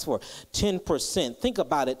 He asks for 10%. Think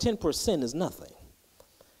about it. 10% is nothing.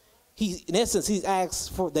 In essence, he asks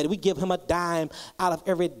for that we give him a dime out of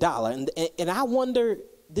every dollar. And I wonder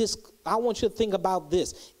this, I want you to think about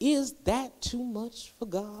this. Is that too much for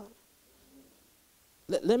God?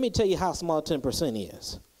 Let me tell you how small 10%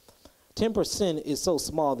 is. 10% is so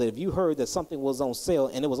small that if you heard that something was on sale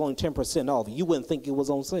and it was only 10% off, you wouldn't think it was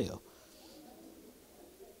on sale.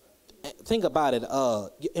 Think about it.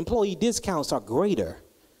 Employee discounts are greater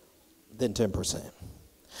than 10%.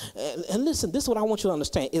 And listen, this is what I want you to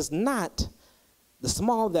understand. It's not the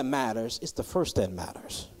small that matters, it's the first that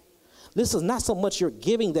matters. This is not so much your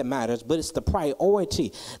giving that matters, but it's the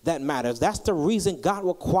priority that matters. That's the reason God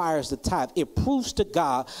requires the tithe. It proves to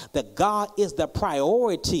God that God is the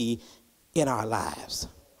priority in our lives.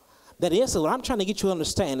 That is, what I'm trying to get you to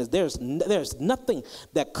understand is there's nothing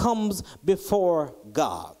that comes before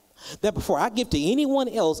God. That before I give to anyone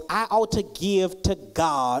else, I ought to give to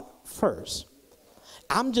God first.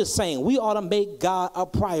 I'm just saying we ought to make God a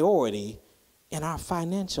priority in our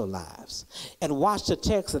financial lives. And watch the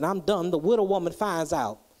text, and I'm done. The widow woman finds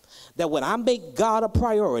out that when I make God a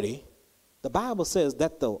priority, the Bible says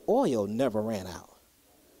that the oil never ran out.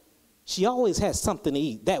 She always has something to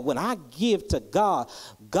eat. That when I give to God,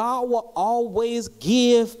 God will always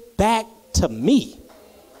give back to me.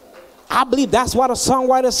 I believe that's why the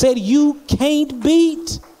songwriter said, you can't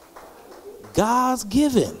beat God's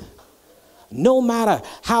giving. No matter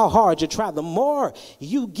how hard you try, the more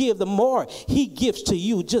you give, the more he gives to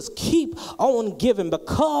you. Just keep on giving,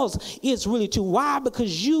 because it's really too. Why?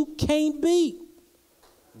 Because you can't beat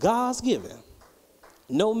God's giving.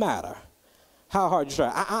 No matter how hard you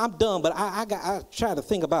try. I'm done, but I try to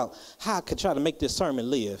think about how I could try to make this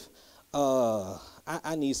sermon live.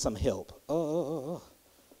 I need some help.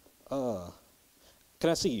 Can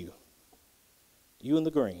I see you? You in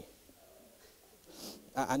the green.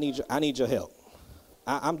 I need your help.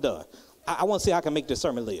 I'm done. I want to see how I can make this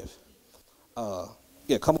sermon live.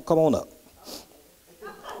 Yeah, come on up.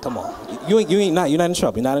 Come on. You're not in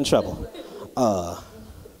trouble. You're not in trouble.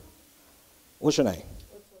 What's your name?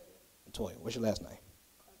 Toya. What's your last name?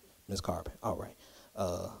 Miss Carpet. All right.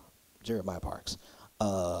 Jeremiah Parks.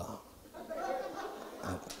 In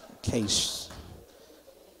case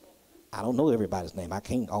I don't know everybody's name, I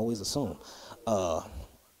can't always assume.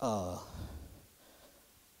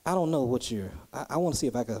 I don't know what you're. I want to see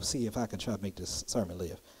if I can try to make this sermon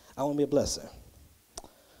live. I want to be a blessing.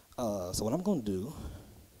 So what I'm going to do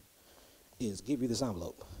is give you this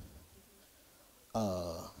envelope.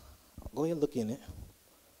 Go ahead and look in it.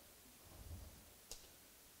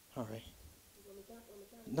 All right.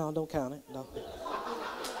 No, don't count it. No.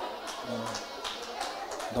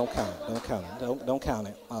 Don't count it. Don't count it. Don't count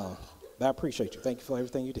it. But I appreciate you. Thank you for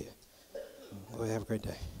everything you did. Go ahead, have a great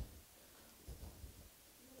day.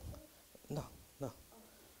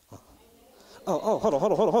 Oh, hold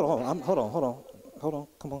on.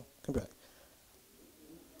 Come back.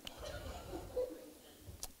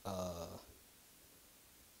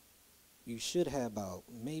 You should have about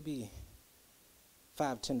maybe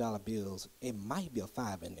 $5, $10 bills. It might be a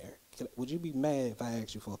 5 in there. Would you be mad if I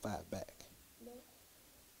asked you for a 5 back? No.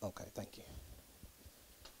 Okay, thank you.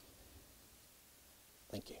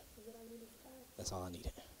 Thank you. That's all I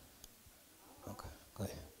needed. Okay, go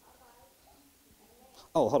ahead.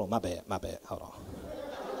 Oh, hold on, my bad. Hold on.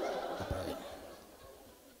 My bad.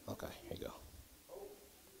 Okay, here you go.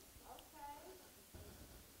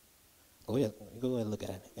 Go ahead and look at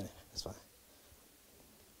it. That's fine.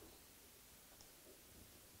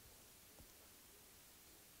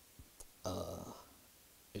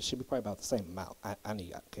 It should be probably about the same amount.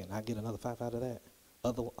 Can I get another 5 out of that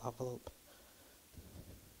other envelope?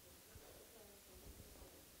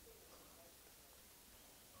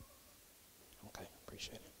 Okay,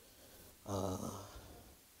 appreciate it.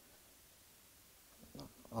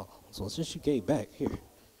 So since you gave back, here.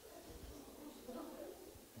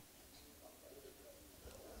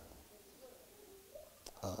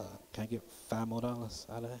 Can I get $5 more out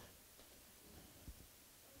of that?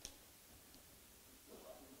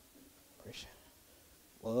 Appreciate it.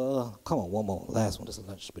 Well, come on, one more. Last one. This is a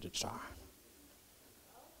lunch bit of jar.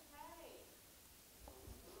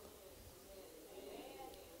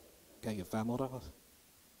 Can I get $5 more?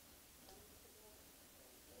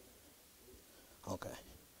 Okay.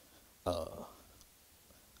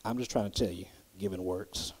 I'm just trying to tell you, giving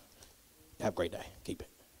works. Have a great day. Keep it.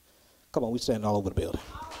 Come on, we standing all over the building.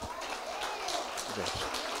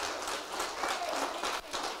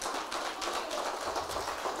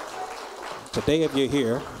 Today, if you're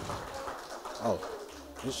here,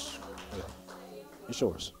 it's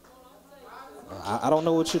yours. I don't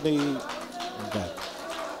know what you need. Okay.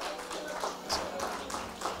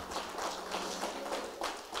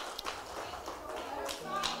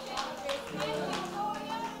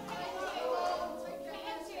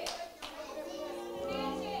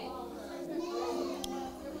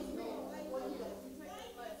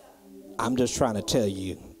 I'm just trying to tell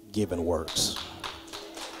you, giving works.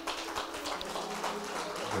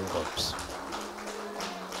 It works.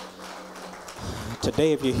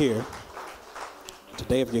 Today, if you're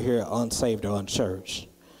here unsaved or unchurched,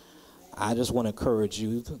 I just want to encourage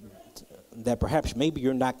you that perhaps maybe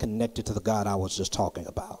you're not connected to the God I was just talking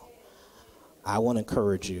about. I want to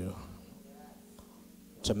encourage you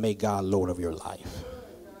to make God Lord of your life.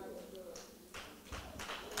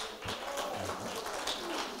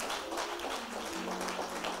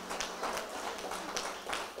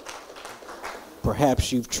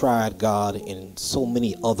 Perhaps you've tried God in so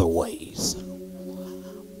many other ways.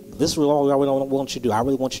 This is all I really want you to do. I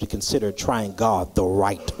really want you to consider trying God the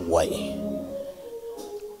right way.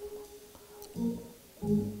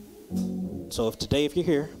 So if you're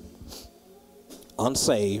here,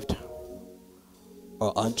 unsaved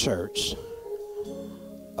or unchurched,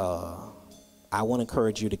 I want to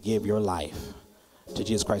encourage you to give your life to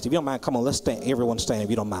Jesus Christ. If you don't mind, come on, let's stand. Everyone stand if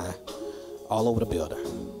you don't mind. All over the building.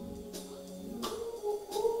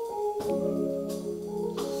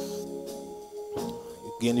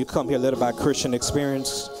 Again, you come here led by Christian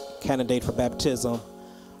experience, candidate for baptism.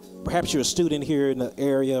 Perhaps you're a student here in the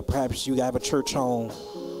area. Perhaps you have a church home.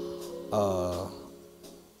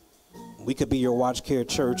 We could be your watch care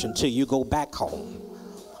church until you go back home.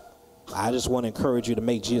 I just want to encourage you to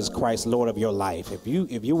make Jesus Christ Lord of your life. If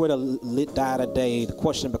you were to die today, the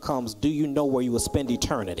question becomes, do you know where you will spend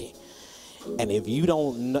eternity? And if you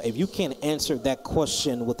don't know, if you can't answer that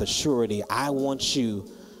question with a surety, I want you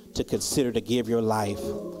to consider to give your life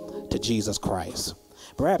to Jesus Christ.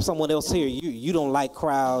 Perhaps someone else here, you don't like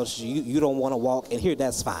crowds, you don't want to walk, and here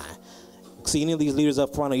that's fine. See any of these leaders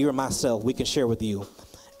up front, or you or myself, we can share with you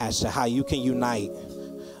as to how you can unite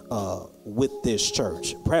with this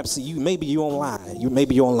church. Perhaps you're online.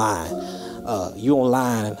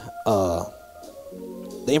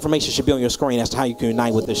 The information should be on your screen as to how you can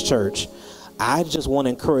unite with this church. I just want to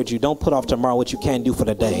encourage you, don't put off tomorrow what you can do for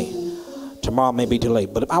the day. Tomorrow may be too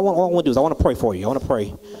late. But all I want to do is I want to pray for you. I want to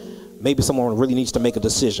pray. Maybe someone really needs to make a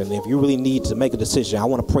decision. If you really need to make a decision, I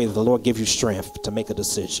want to pray that the Lord gives you strength to make a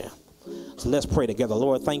decision. So let's pray together.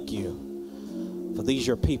 Lord, thank you for these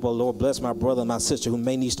your people. Lord, bless my brother and my sister who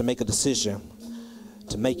may need to make a decision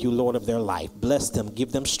to make you Lord of their life. Bless them.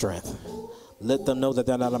 Give them strength. Let them know that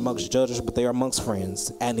they're not amongst judges, but they are amongst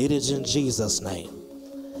friends. And it is in Jesus' name.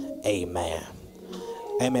 Amen.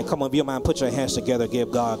 Amen. Come on, if you don't mind, put your hands together.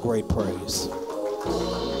 Give God great praise.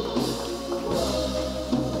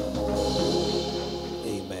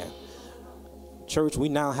 Amen. Church, we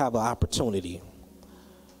now have an opportunity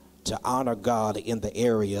to honor God in the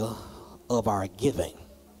area of our giving.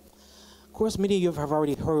 Of course, many of you have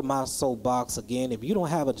already heard my soapbox again. If you don't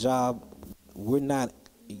have a job,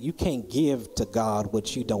 you can't give to God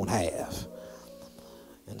what you don't have.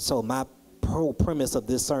 And so my whole premise of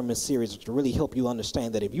this sermon series is to really help you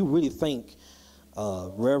understand that if you really think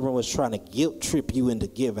Reverend was trying to guilt trip you into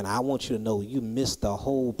giving, I want you to know you missed the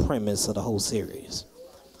whole premise of the whole series.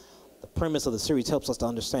 The premise of the series helps us to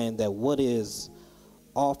understand that what is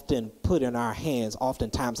often put in our hands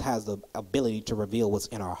oftentimes has the ability to reveal what's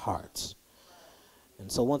in our hearts.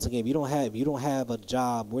 And so once again, if you don't have a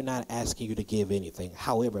job, we're not asking you to give anything.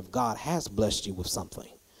 However, if God has blessed you with something,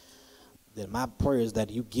 then my prayer is that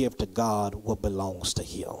you give to God what belongs to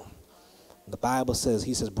him. The Bible says,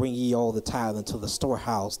 he says, bring ye all the tithe into the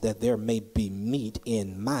storehouse, that there may be meat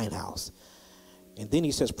in mine house. And then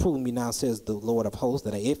he says, prove me now, says the Lord of hosts,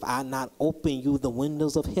 that if I not open you the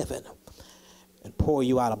windows of heaven and pour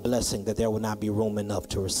you out a blessing, that there will not be room enough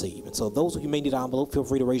to receive. And so those of you may need an envelope, feel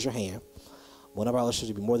free to raise your hand. One of our ushers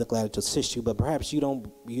will be more than glad to assist you, but perhaps you're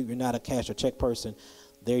not a cash or check person.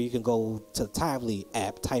 There you can go to the Tithely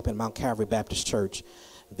app, type in Mount Calvary Baptist Church.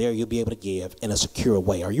 There you'll be able to give in a secure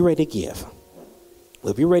way. Are you ready to give?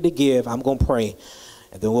 Well, if you're ready to give, I'm going to pray,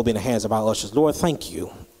 and then we'll be in the hands of our ushers. Lord, thank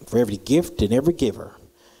you for every gift and every giver.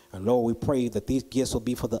 And Lord, we pray that these gifts will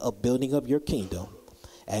be for the upbuilding of your kingdom.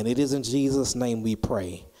 And it is in Jesus' name we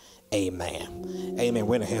pray. Amen. Amen.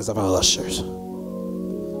 We're in the hands of our ushers.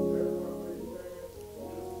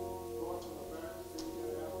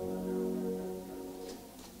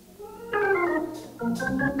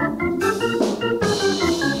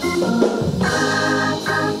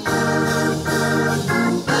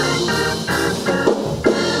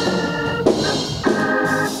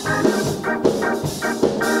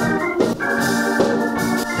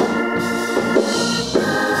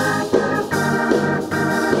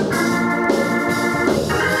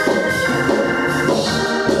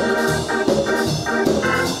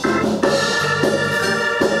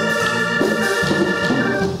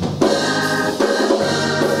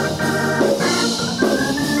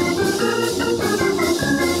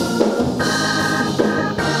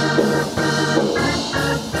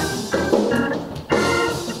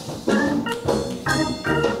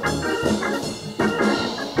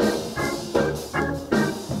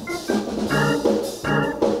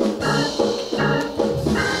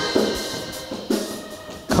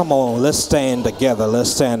 Come on, let's stand together. Let's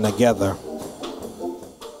stand together.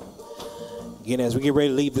 Again, as we get ready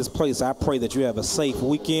to leave this place, I pray that you have a safe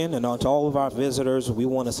weekend. And to all of our visitors, we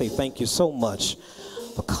want to say thank you so much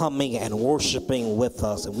for coming and worshiping with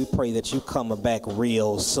us. And we pray that you come back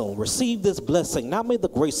real soon. Receive this blessing. Now may the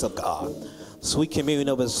grace of God, sweet communion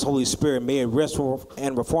of his Holy Spirit, may it rest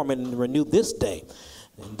and reform and renew this day.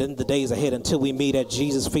 And then the days ahead until we meet at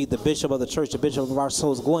Jesus' feet, the bishop of the church, the bishop of our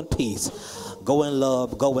souls. Go in peace, go in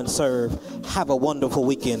love, go and serve. Have a wonderful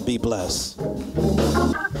weekend. Be blessed.